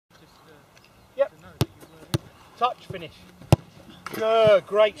touch, finish. Good,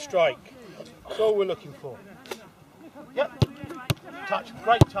 great strike. That's all we're looking for. Yep. Touch,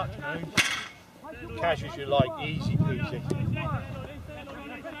 great touch, Moons. Casual as you like, easy peasy.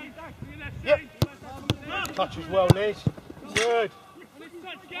 Yep. Touch as well, Liz. Good.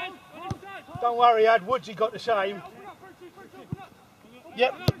 Don't worry, Ad. Woodsy got the same.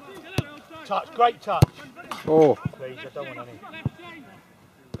 Yep. Touch, great touch. Oh. Please, I don't want any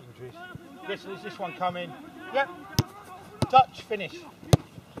injuries. Yes, there's this one coming. Yep. Touch, finish.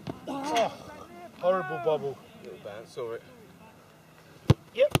 Oh, horrible bobble. Little bounce, saw it.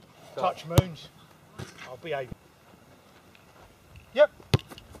 Yep. Touch, Moons. I'll behave. Yep.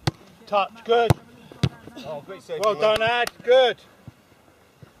 Touch, good. Oh, great save. Well done, Ad. Good.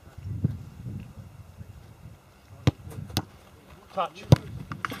 Touch.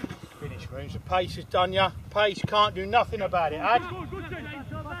 Finish, Moons. The pace has done ya. Pace can't do nothing about it, Ad.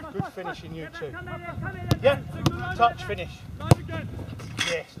 Good finishing, you two. Yep. Touch, finish.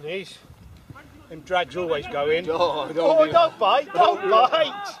 Yes, Liz. Them drags always go in. Oh, don't bite. Don't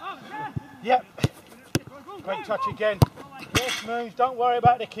bite. Yep. Great touch again. Yes, Moons. Don't worry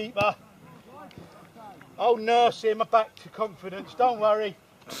about the keeper. I'll nurse him back to confidence. Don't worry.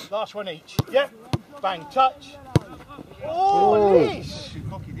 Last one each. Yep. Bang. Touch. Oh, Liz. Too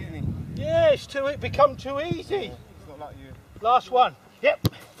cocky, didn't he? Yes, it become too easy. It's not like you. Last one. Yep.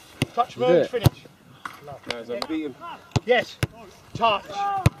 Touch, Moons. Finish. Guys, I beat him. Yes. Touch.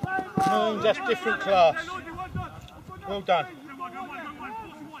 Moons, that's different class. Well done.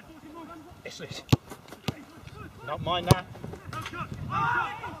 Yes, Liz. Not mind that.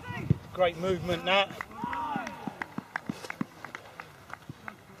 Great movement, that.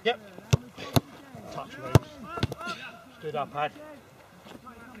 Yep. Touch, Moons. Stood up, Ad.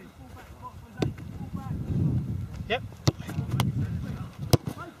 Yep.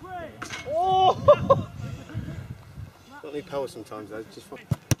 Oh! Don't need power sometimes, though. Just fun.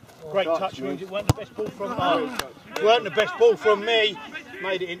 Great touch, Moons. It weren't the best ball from me. It weren't the best ball from me.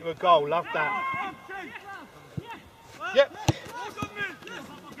 Made it into a goal. Love that. Yep.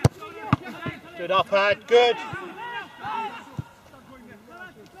 Stood up, Ad. Good.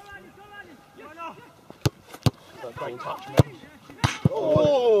 Great touch, Moons.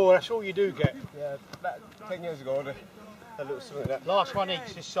 Oh, that's all you do get. Yeah, about 10 years ago, I had a little something like that. Last one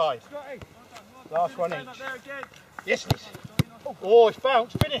each, this side. Last one each. Yes, Liz. Oh, it's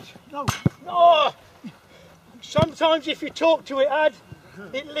bounced. Finish. No. No. Sometimes if you talk to it, Ad,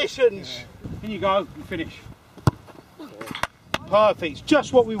 it listens. In you go and finish. Perfect. It's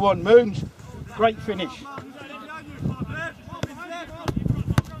just what we want, Moons. Great finish.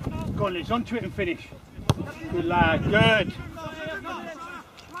 Go on, Liz. Onto it and finish. Good lad. Good.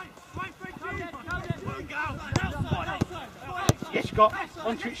 Yes, Scott.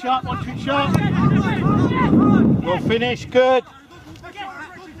 Onto it sharp. Onto it sharp. Well finished. Good.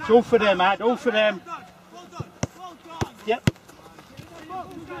 It's all for them, Ad. All for them. Yep.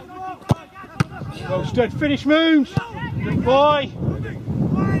 Well stood. Finish, Moons. Good boy.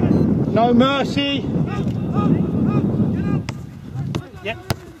 No mercy. Yep.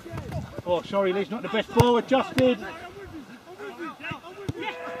 Oh, sorry, Liz. Not the best ball. Adjusted.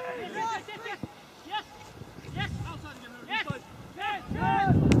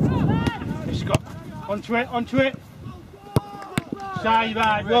 Scott. Onto it. Onto it. Save,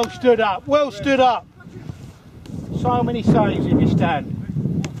 Ad. Well stood up. Well stood up. So many saves in this stand.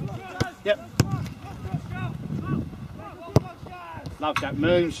 Yep. Love that,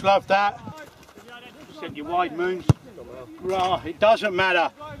 Moons. Love that. Sent you wide, Moons. Right, it doesn't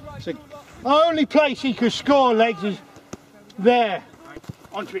matter. It's the only place he could score, Legs, is there.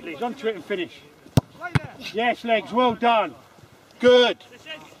 Onto it, Liz. Onto it and finish. Yes, Legs. Well done. Good.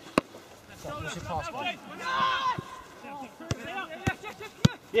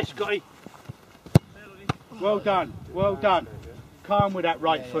 Yes, Scotty. Well done. Well done. Calm with that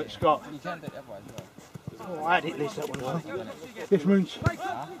right foot, Scott. Oh, I had it, Liz, that one. Yes, Moons.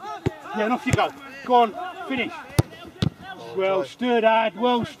 Yeah, and off you go. Go on, finish. Well stood, Ad.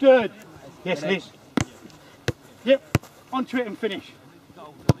 Well stood. Yes, Liz. Yep. Onto it and finish.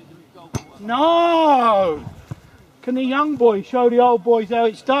 No! Can the young boy show the old boys how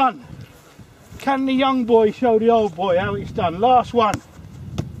it's done? Can the young boy show the old boy how it's done? Last one.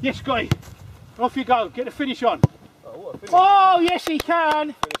 Yes, Scotty. Off you go. Get the finish on. Oh, yes, he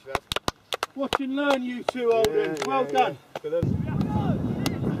can. Watch and learn, you two old ones. Well done.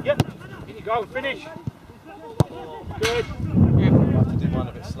 Yep. In you go. Finish. Good.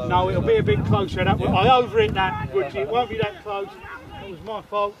 No, it'll be a bit closer. That I over it that, Woodsy. It won't be that close. That was my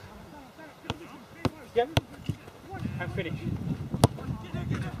fault. Yep. And finish.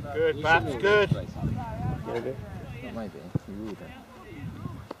 Good, Babs. Good. maybe. You will do.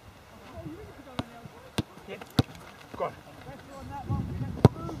 Go on.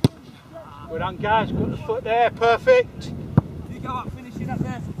 Good on, Gaz. Got the foot there. Perfect. You go up, finishing up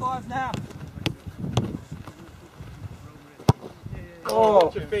there for 5 now. Oh,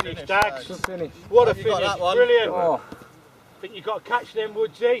 what a finish, Dags. Good finish. What a Have you got finish. that one? Brilliant. Oh. I think you've got to catch them,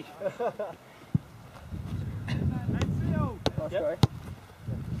 Woodsy. Yep.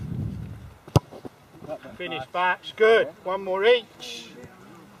 Finish backs. Good. One more each.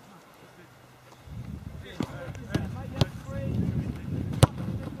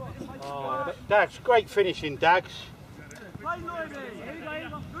 Oh, Dags, great finishing, Dags.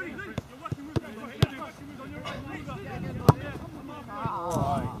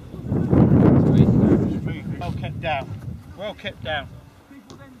 Well kept down. Well kept down.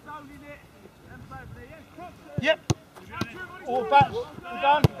 Yep. All backs. All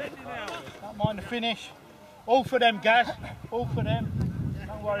done. Don't mind the finish. All for them, Gaz. All for them.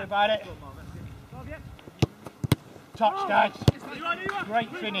 Don't worry about it. Touch, Gaz.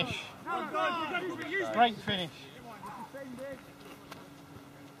 Great finish. Great finish.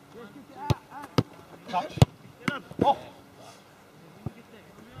 Touch. Oh.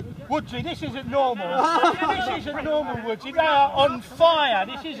 Woodsy, this isn't normal. This isn't normal, Woodsy. They are on fire.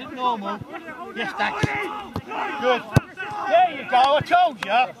 This isn't normal. Yes, Dax. Good. There you go. I told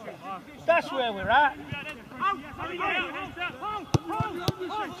you. That's where we're at.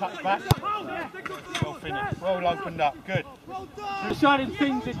 Touch back. Well finished. Well opened up. Good. Deciding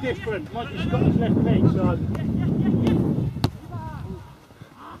things are different. Might just got his left leg, so.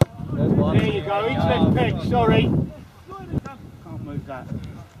 There you go. Each left peg. Sorry. Can't move that.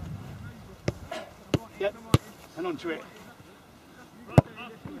 Yep, and onto it.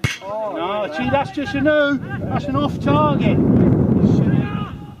 Oh, no, see, that's just a no. That's an off target.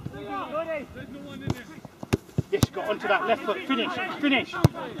 Yes, got onto that left foot. Finish, finish.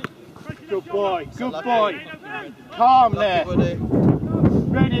 Good boy, good boy. Calm there.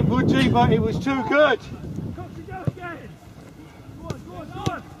 Read it, Woodsy, but it was too good.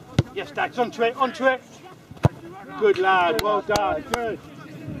 Yes, Dax, onto it, onto it. Good lad, well done, good.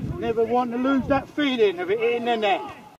 Never want to lose that feeling of it hitting the net.